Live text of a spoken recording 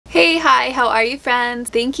Hi, how are you friends?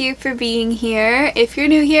 Thank you for being here. If you're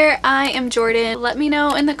new here, I am Jordan. Let me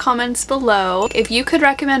know in the comments below if you could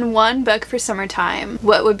recommend one book for summertime,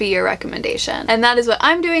 what would be your recommendation? And that is what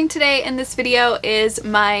I'm doing today in this video, is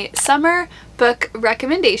my summer book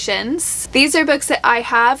recommendations. These are books that I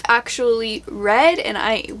have actually read and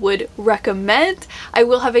I would recommend. I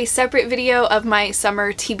will have a separate video of my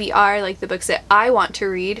summer TBR, like the books that I want to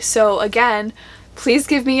read. So again, please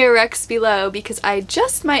give me your recs below because I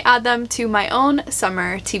just might add them to my own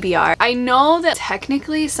summer TBR. I know that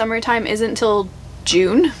technically summertime isn't till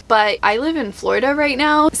June, but I live in Florida right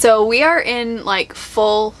now, so we are in like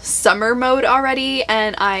full summer mode already,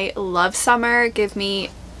 and I love summer. Give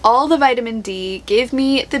me all the vitamin D, give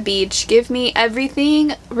me the beach, give me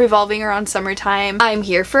everything revolving around summertime. I'm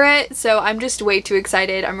here for it, so I'm just way too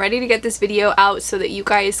excited. I'm ready to get this video out so that you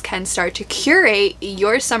guys can start to curate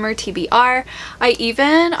your summer TBR. I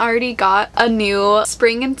even already got a new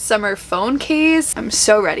spring and summer phone case. I'm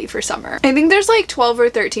so ready for summer. I think there's like 12 or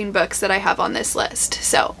 13 books that I have on this list,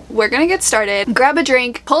 so we're gonna get started. Grab a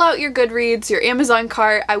drink, pull out your Goodreads, your Amazon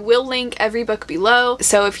cart. I will link every book below,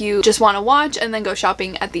 so if you just want to watch and then go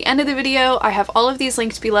shopping at the end of the video, I have all of these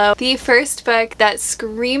linked below. The first book that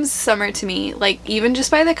screams summer to me, like even just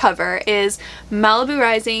by the cover, is Malibu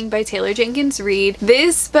Rising by Taylor Jenkins Reid.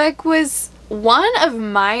 This book was one of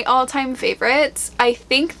my all-time favorites. I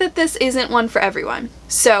think that this isn't one for everyone.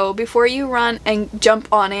 So before you run and jump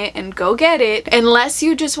on it and go get it, unless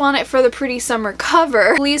you just want it for the pretty summer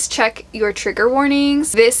cover, please check your trigger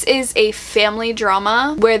warnings. This is a family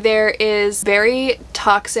drama where there is very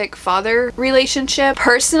toxic father relationship.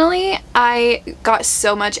 Personally, I got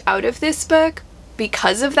so much out of this book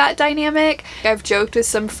because of that dynamic. I've joked with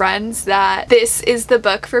some friends that this is the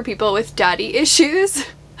book for people with daddy issues.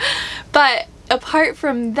 But apart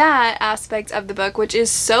from that aspect of the book, which is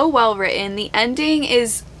so well written, the ending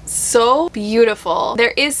is so beautiful.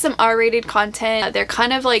 There is some R-rated content. They're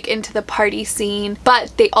kind of like into the party scene,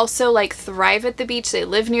 but they also like thrive at the beach. They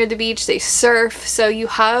live near the beach, they surf, so you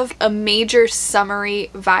have a major summery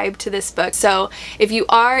vibe to this book. So if you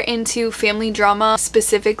are into family drama,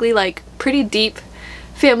 specifically like pretty deep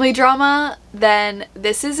family drama, then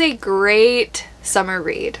this is a great summer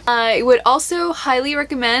read. I would also highly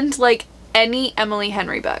recommend like any Emily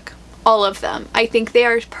Henry book. All of them. I think they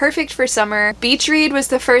are perfect for summer. Beach Read was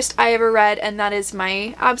the first I ever read, and that is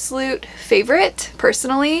my absolute favorite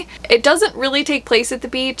personally. It doesn't really take place at the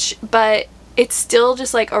beach, but it's still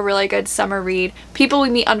just like a really good summer read. People We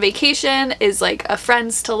Meet on Vacation is like a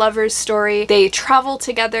friends to lovers story. They travel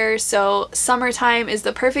together, so summertime is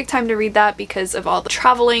the perfect time to read that because of all the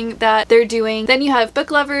traveling that they're doing. Then you have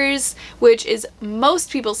Book Lovers, which is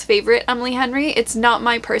most people's favorite Emily Henry. It's not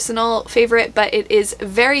my personal favorite, but it is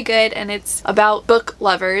very good, and it's about book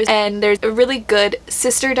lovers, and there's a really good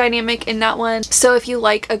sister dynamic in that one. So if you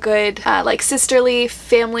like a good like sisterly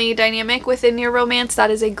family dynamic within your romance,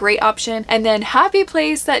 that is a great option. And then Happy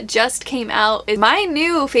Place, that just came out, is my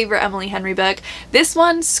new favorite Emily Henry book. This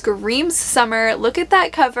one screams summer. Look at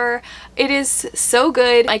that cover. It is so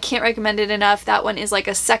good. I can't recommend it enough. That one is like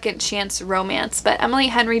a second chance romance, but Emily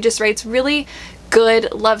Henry just writes really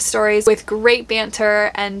good love stories with great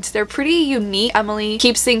banter, and they're pretty unique. Emily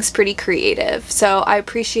keeps things pretty creative, so I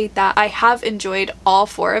appreciate that. I have enjoyed all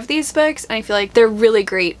 4 of these books, and I feel like they're really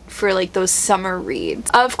great for like those summer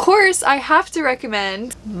reads. Of course, I have to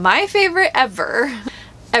recommend my favorite ever,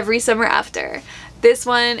 Every Summer After. This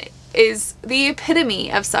one is the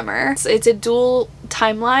epitome of summer. It's a dual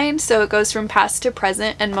timeline, so it goes from past to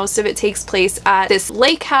present, and most of it takes place at this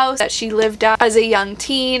lake house that she lived at as a young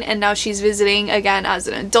teen, and now she's visiting again as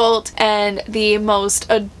an adult. And the most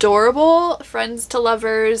adorable friends to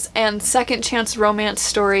lovers and second chance romance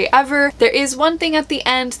story ever. There is one thing at the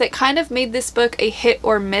end that kind of made this book a hit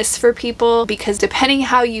or miss for people, because depending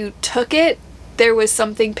how you took it, there was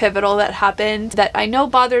something pivotal that happened that I know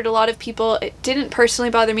bothered a lot of people. It didn't personally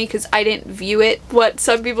bother me because I didn't view it what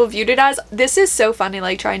some people viewed it as. This is so funny,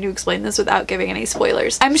 like trying to explain this without giving any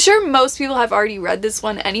spoilers. I'm sure most people have already read this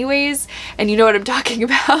one anyways, and you know what I'm talking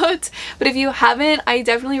about. But if you haven't, I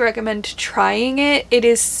definitely recommend trying it. It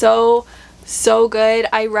is so good.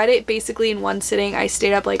 I read it basically in one sitting. I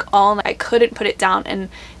stayed up like all night. I couldn't put it down, and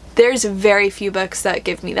there's very few books that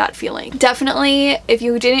give me that feeling. Definitely, if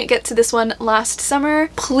you didn't get to this one last summer,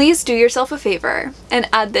 please do yourself a favor and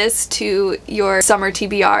add this to your summer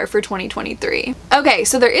TBR for 2023. Okay,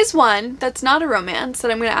 so there is one that's not a romance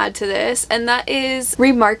that I'm going to add to this, and that is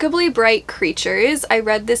Remarkably Bright Creatures. I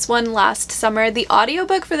read this one last summer. The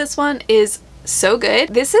audiobook for this one is so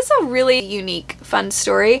good. This is a really unique, fun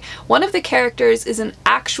story. One of the characters is an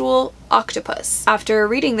actual octopus. After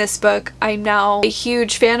reading this book, I'm now a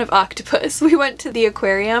huge fan of octopus. We went to the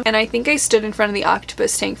aquarium and I think I stood in front of the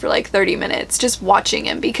octopus tank for like 30 minutes just watching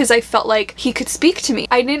him because I felt like he could speak to me.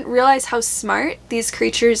 I didn't realize how smart these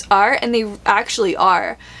creatures are, and they actually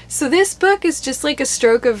are. So this book is just like a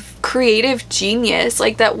stroke of creative genius,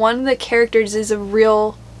 like that one of the characters is a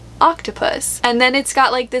real octopus. And then it's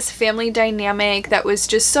got like this family dynamic that was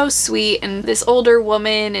just so sweet, and this older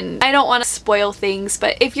woman, and I don't want to spoil things,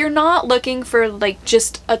 but if you're not looking for like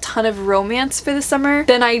just a ton of romance for the summer,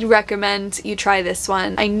 then I'd recommend you try this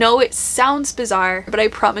one. I know it sounds bizarre, but I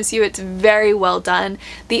promise you it's very well done.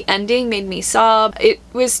 The ending made me sob. It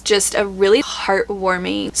was just a really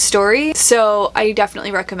heartwarming story, so I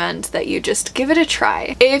definitely recommend that you just give it a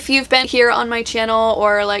try. If you've been here on my channel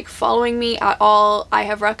or like following me at all, I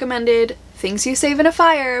have recommended Things You Save in a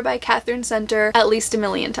Fire by Catherine Center at least a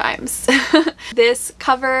million times. This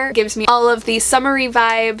cover gives me all of these summery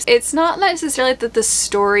vibes. It's not necessarily that the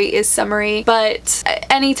story is summery, but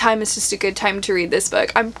anytime is just a good time to read this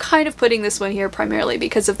book. I'm kind of putting this one here primarily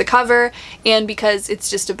because of the cover and because it's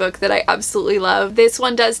just a book that I absolutely love. This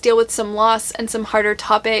one does deal with some loss and some harder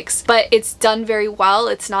topics, but it's done very well.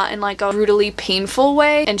 It's not in like a brutally painful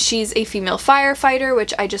way, and she's a female firefighter,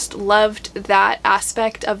 which I just loved that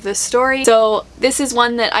aspect of the story. So this is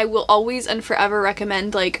one that I will always and forever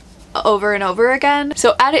recommend, like over and over again.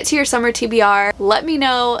 So add it to your summer TBR. Let me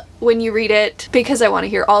know when you read it because I want to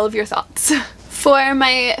hear all of your thoughts. For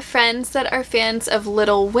my friends that are fans of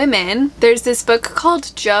Little Women, there's this book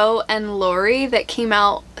called Jo and Laurie that came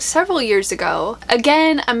out several years ago.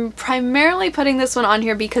 Again, I'm primarily putting this one on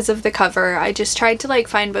here because of the cover. I just tried to like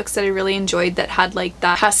find books that I really enjoyed that had like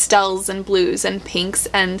the pastels and blues and pinks,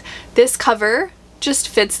 and this cover just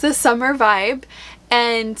fits the summer vibe,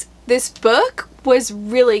 and this book was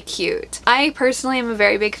really cute. I personally am a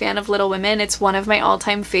very big fan of Little Women. It's one of my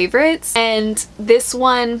all-time favorites, and this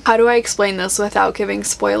one, how do I explain this without giving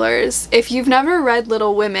spoilers? If you've never read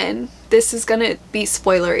Little Women, this is gonna be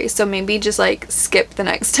spoilery, so maybe just like skip the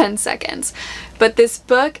next 10 seconds. But this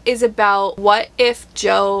book is about what if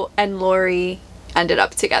Jo and Laurie ended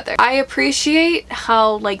up together. I appreciate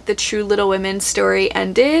how like the true Little Women story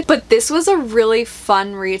ended, but this was a really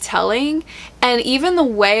fun retelling, and even the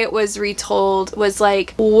way it was retold was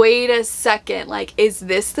like, wait a second, like is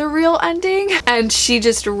this the real ending? And she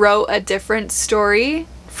just wrote a different story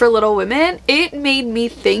for Little Women. It made me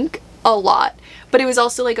think a lot, but it was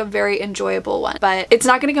also like a very enjoyable one. But it's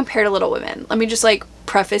not going to compare to Little Women. Let me just like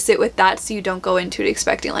preface it with that so you don't go into it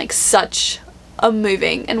expecting like such a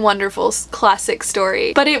moving and wonderful classic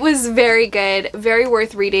story. But it was very good, very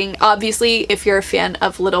worth reading. Obviously, if you're a fan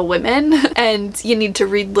of Little Women, and you need to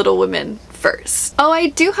read Little Women first. Oh, I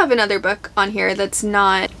do have another book on here that's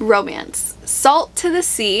not romance. Salt to the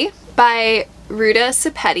Sea by Ruta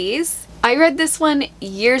Sepetys. I read this one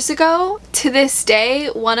years ago. To this day,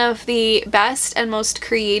 one of the best and most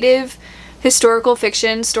creative historical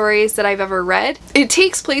fiction stories that I've ever read. It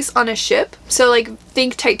takes place on a ship, so like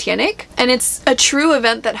think Titanic, and it's a true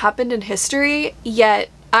event that happened in history, yet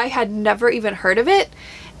I had never even heard of it,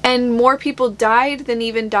 and more people died than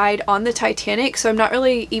even died on the Titanic, so I'm not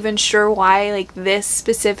really even sure why like this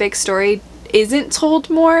specific story isn't told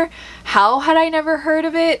more. How had I never heard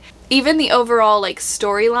of it? Even the overall like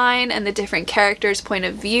storyline and the different characters' point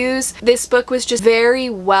of views, this book was just very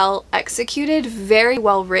well executed, very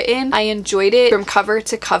well written. I enjoyed it from cover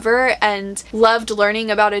to cover and loved learning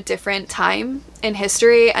about a different time in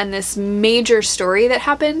history and this major story that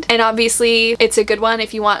happened. And obviously it's a good one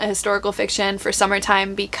if you want a historical fiction for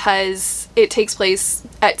summertime because it takes place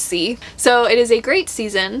at sea. So it is a great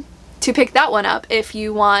season to pick that one up if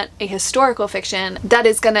you want a historical fiction that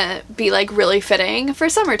is gonna be like really fitting for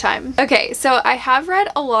summertime. Okay, so I have read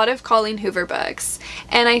a lot of Colleen Hoover books,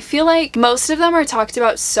 and I feel like most of them are talked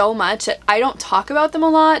about so much that I don't talk about them a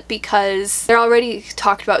lot because they're already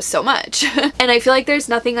talked about so much. And I feel like there's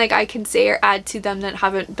nothing like I can say or add to them that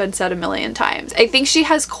haven't been said a million times. I think she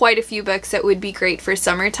has quite a few books that would be great for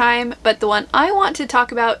summertime, but the one I want to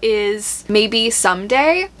talk about is Maybe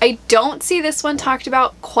Someday. I don't see this one talked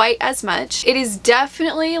about quite as much. It is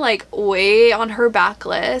definitely like way on her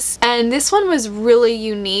backlist, and this one was really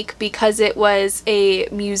unique because it was a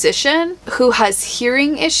musician who has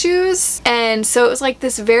hearing issues, and so it was like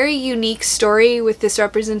this very unique story with this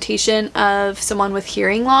representation of someone with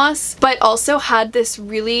hearing loss, but also had this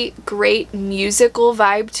really great musical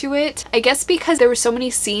vibe to it. I guess because there were so many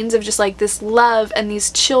scenes of just like this love and these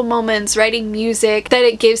chill moments writing music that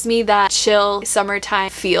it gives me that chill summertime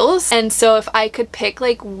feels. And so if I could pick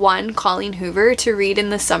like one one Colleen Hoover to read in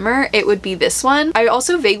the summer, it would be this one. I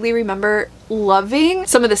also vaguely remember loving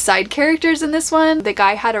some of the side characters in this one. The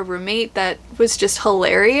guy had a roommate that was just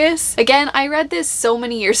hilarious. Again, I read this so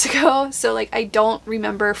many years ago, so like I don't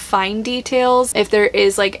remember fine details. If there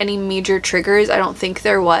is like any major triggers, I don't think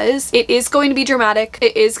there was. It is going to be dramatic.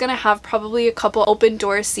 It is going to have probably a couple open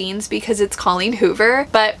door scenes because it's Colleen Hoover,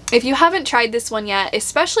 but if you haven't tried this one yet,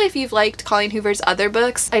 especially if you've liked Colleen Hoover's other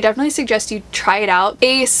books, I definitely suggest you try it out.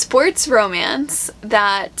 A sports romance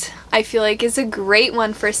that I feel like is a great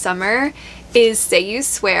one for summer is Say You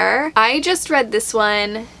Swear. I just read this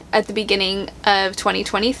one at the beginning of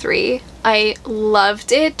 2023. I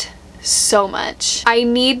loved it so much. I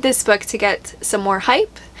need this book to get some more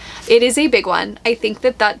hype. It is a big one. I think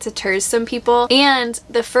that that deters some people, and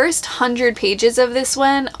the first 100 pages of this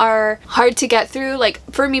one are hard to get through. Like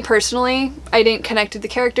for me personally, I didn't connect with the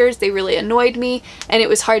characters. They really annoyed me and it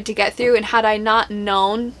was hard to get through, and had I not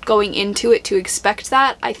known going into it to expect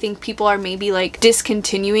that, I think people are maybe like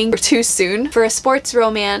discontinuing too soon. For a sports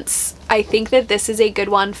romance, I think that this is a good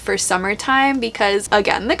one for summertime because,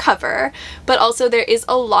 again, the cover, but also there is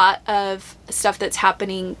a lot of stuff that's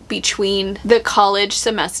happening between the college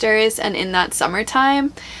semesters and in that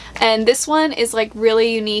summertime. And this one is like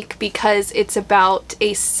really unique because it's about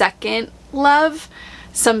a second love.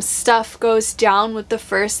 Some stuff goes down with the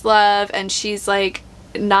first love and she's like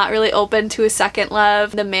not really open to a second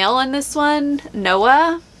love. The male in this one,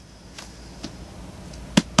 Noah,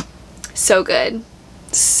 so good.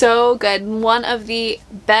 So good. One of the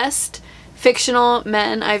best fictional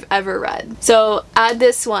men I've ever read. So add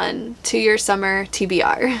this one to your summer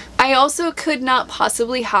TBR. I also could not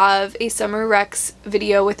possibly have a summer Rex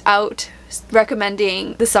video without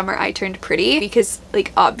recommending The Summer I Turned Pretty, because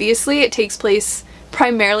like obviously it takes place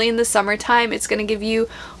primarily in the summertime. It's going to give you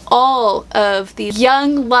all of the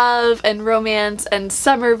young love and romance and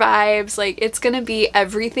summer vibes. Like it's gonna be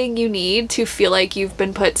everything you need to feel like you've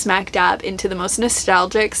been put smack dab into the most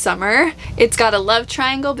nostalgic summer. It's got a love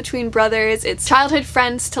triangle between brothers, it's childhood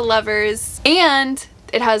friends to lovers, and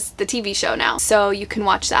it has the TV show now, so you can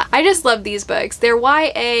watch that. I just love these books. They're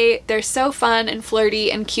YA, they're so fun and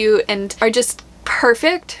flirty and cute and are just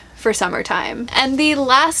perfect for summertime. And the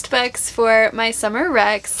last books for my summer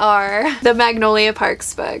recs are the Magnolia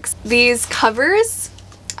Parks books. These covers,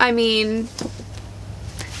 I mean,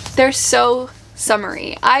 they're so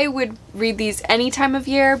summery. I would read these any time of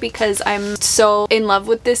year because I'm so in love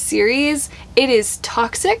with this series. It is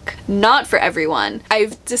toxic, not for everyone.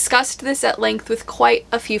 I've discussed this at length with quite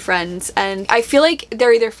a few friends and I feel like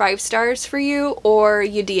they're either 5 stars for you or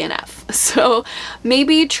you DNF. So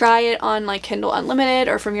maybe try it on like Kindle Unlimited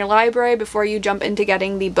or from your library before you jump into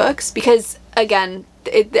getting the books, because again,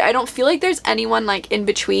 I don't feel like there's anyone like in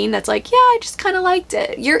between that's like, yeah, I just kind of liked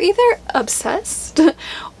it. You're either obsessed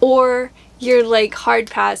or you're like hard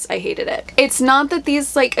pass, I hated it. It's not that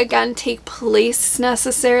these like again take place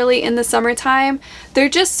necessarily in the summertime. They're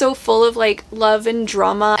just so full of like love and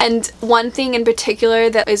drama. And one thing in particular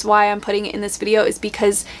that is why I'm putting it in this video is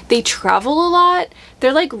because they travel a lot.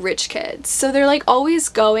 They're like rich kids, so they're like always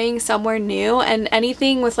going somewhere new, and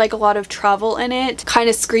anything with like a lot of travel in it kind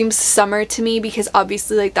of screams summer to me, because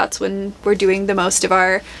obviously like that's when we're doing the most of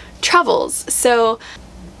our travels. So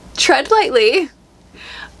tread lightly,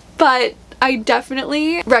 but I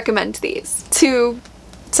definitely recommend these to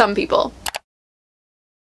some people.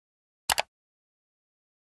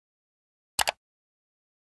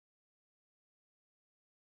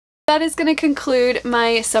 That is going to conclude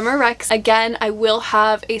my summer recs. Again, I will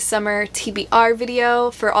have a summer TBR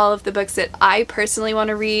video for all of the books that I personally want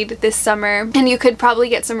to read this summer, and you could probably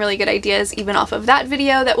get some really good ideas even off of that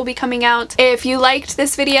video that will be coming out. If you liked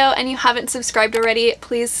this video and you haven't subscribed already,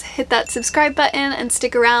 please hit that subscribe button and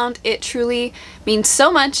stick around. It truly means so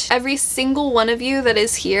much. Every single one of you that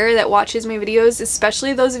is here that watches my videos,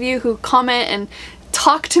 especially those of you who comment and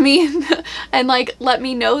talk to me and like let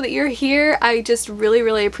me know that you're here, I just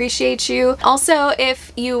really appreciate you. Also,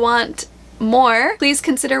 if you want more, please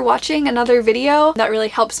consider watching another video. That really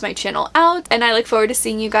helps my channel out, and I look forward to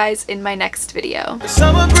seeing you guys in my next video.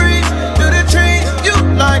 Summer breeze through the trees, you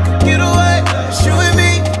like a getaway. You and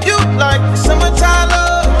me, you like the summertime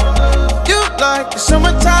love. You like the summer